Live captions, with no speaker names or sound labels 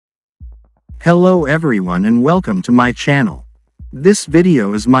Hello everyone and welcome to my channel. This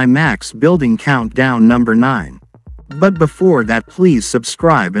video is my max building countdown number 9. But before that, please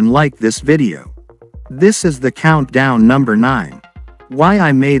subscribe and like this video. This is the countdown number 9. Why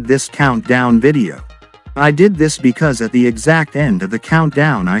I made this countdown video? I did this because at the exact end of the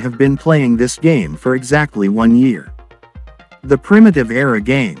countdown I have been playing this game for exactly 1 year. The Primitive Era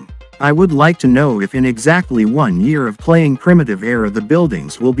game. I would like to know if in exactly 1 year of playing Primitive Era the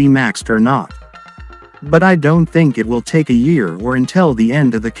buildings will be maxed or not. But I don't think it will take a year or until the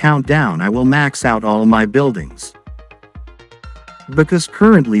end of the countdown I will max out all my buildings. Because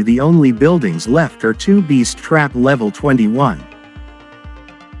currently the only buildings left are 2 Beast Trap level 21,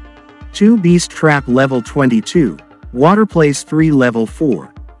 2 Beast Trap level 22, Water Place 3 level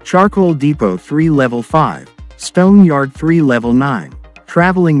 4, Charcoal Depot 3 level 5, Stone Yard 3 level 9,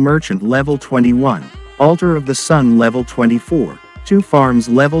 Traveling Merchant level 21, Altar of the Sun level 24, 2 Farms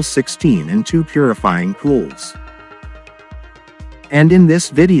level 16 and 2 Purifying Pools. And in this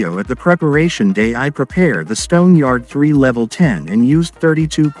video at the preparation day I prepare the Stone Yard 3 level 10 and used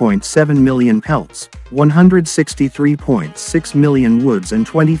 32.7 million pelts, 163.6 million woods and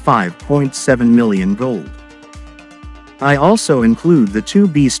 25.7 million gold. I also include the 2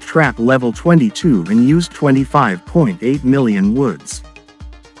 Beast Trap level 22 and used 25.8 million woods,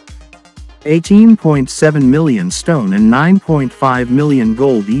 18.7 million stone and 9.5 million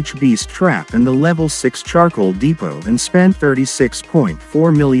gold each beast trap and the level 6 charcoal depot and spent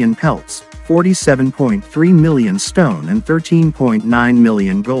 36.4 million pelts, 47.3 million stone and 13.9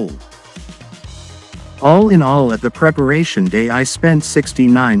 million gold. All in all at the preparation day I spent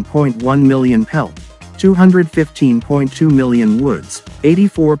 69.1 million pelt, 215.2 million woods,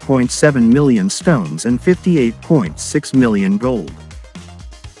 84.7 million stones and 58.6 million gold.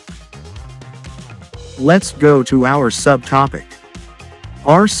 Let's go to our subtopic.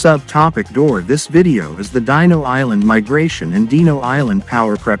 Our subtopic door this video is the Dino Island migration and Dino Island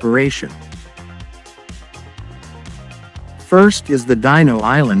power preparation. First is the Dino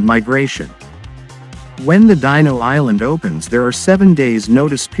Island migration. When the Dino Island opens there are 7 days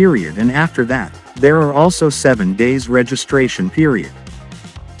notice period and after that, there are also 7 days registration period.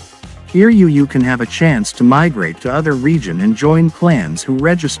 Here you can have a chance to migrate to other region and join clans who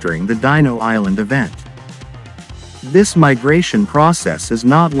registering the Dino Island event. This migration process is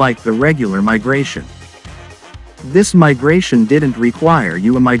not like the regular migration. This migration didn't require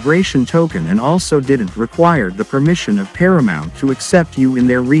you a migration token and also didn't require the permission of Paramount to accept you in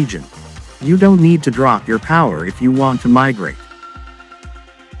their region. You don't need to drop your power if you want to migrate.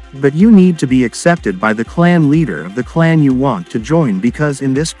 But you need to be accepted by the clan leader of the clan you want to join, because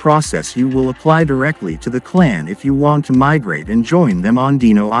in this process you will apply directly to the clan if you want to migrate and join them on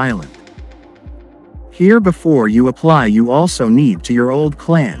Dino Island. Here before you apply you also need to your old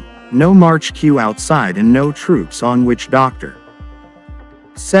clan, no march queue outside and no troops on Witch Doctor.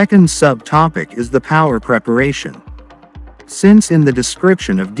 Second subtopic is the power preparation. Since in the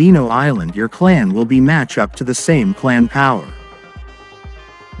description of Dino Island your clan will be match up to the same clan power.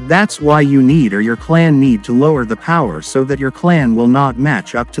 That's why you need or your clan need to lower the power so that your clan will not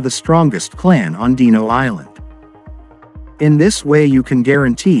match up to the strongest clan on Dino Island. In this way you can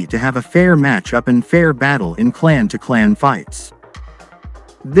guarantee to have a fair match-up and fair battle in clan-to-clan fights.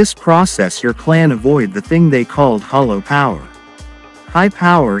 This process your clan avoid the thing they called hollow power. High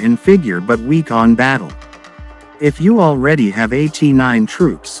power in figure but weak on battle. If you already have AT9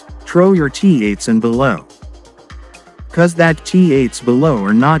 troops, throw your T8s and below. Cause that T8s below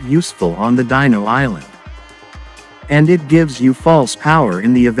are not useful on the Dino Island. And it gives you false power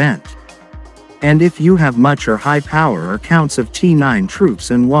in the event. And if you have much or high power or counts of T9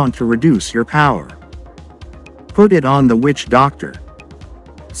 troops and want to reduce your power, put it on the Witch Doctor.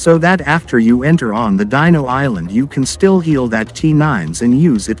 So that after you enter on the Dino Island you can still heal that T9s and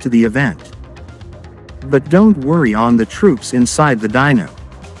use it to the event. But don't worry on the troops inside the Dino.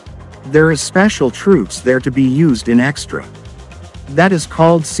 There is special troops there to be used in extra. That is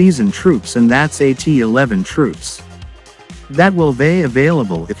called season troops and that's AT11 troops. That will be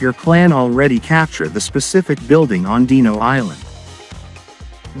available if your clan already capture the specific building on Dino Island.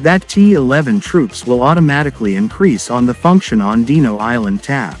 That T11 troops will automatically increase on the function on Dino Island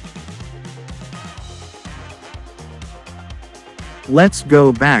tab. Let's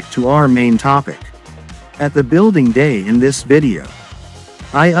go back to our main topic. At the building day in this video,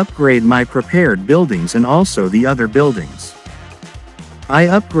 I upgrade my prepared buildings and also the other buildings. I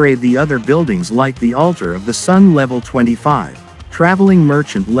upgrade the other buildings like the Altar of the Sun level 25, Traveling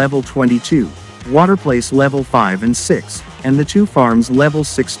Merchant level 22, Water Place level 5 and 6, and the 2 Farms level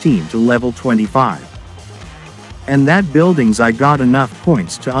 16 to level 25. And that buildings I got enough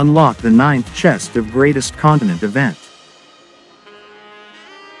points to unlock the 9th chest of Greatest Continent event.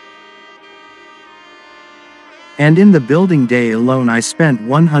 And in the building day alone I spent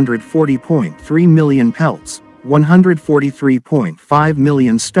 140.3 million pelts, 143.5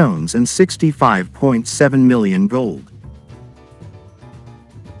 million stones and 65.7 million gold.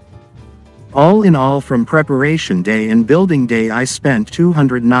 All in all, from preparation day and building day I spent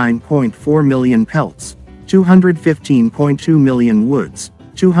 209.4 million pelts, 215.2 million woods,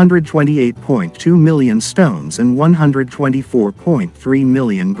 228.2 million stones and 124.3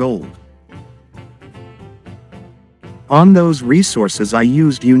 million gold. On those resources I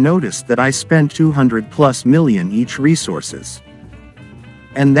used, you noticed that I spent 200 plus million each resources.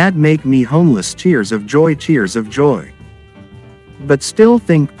 And that make me homeless, tears of joy, tears of joy. But still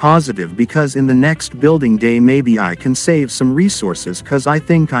think positive, because in the next building day maybe I can save some resources, cause I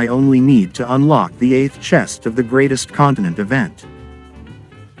think I only need to unlock the 8th chest of the Greatest Continent event.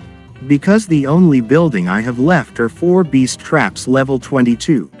 Because the only building I have left are 4 beast traps level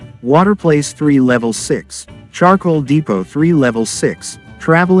 22, water place 3 level 6, charcoal depot 3 level 6,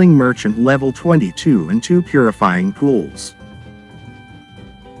 traveling merchant level 22 and 2 purifying pools.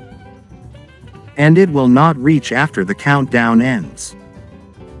 And it will not reach after the countdown ends.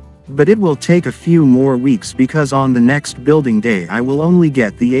 But it will take a few more weeks, because on the next building day I will only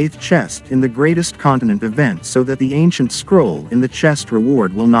get the 8th chest in the Greatest Continent event, so that the ancient scroll in the chest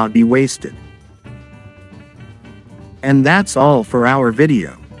reward will not be wasted. And that's all for our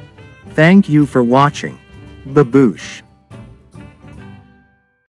video. Thank you for watching. Baboosh.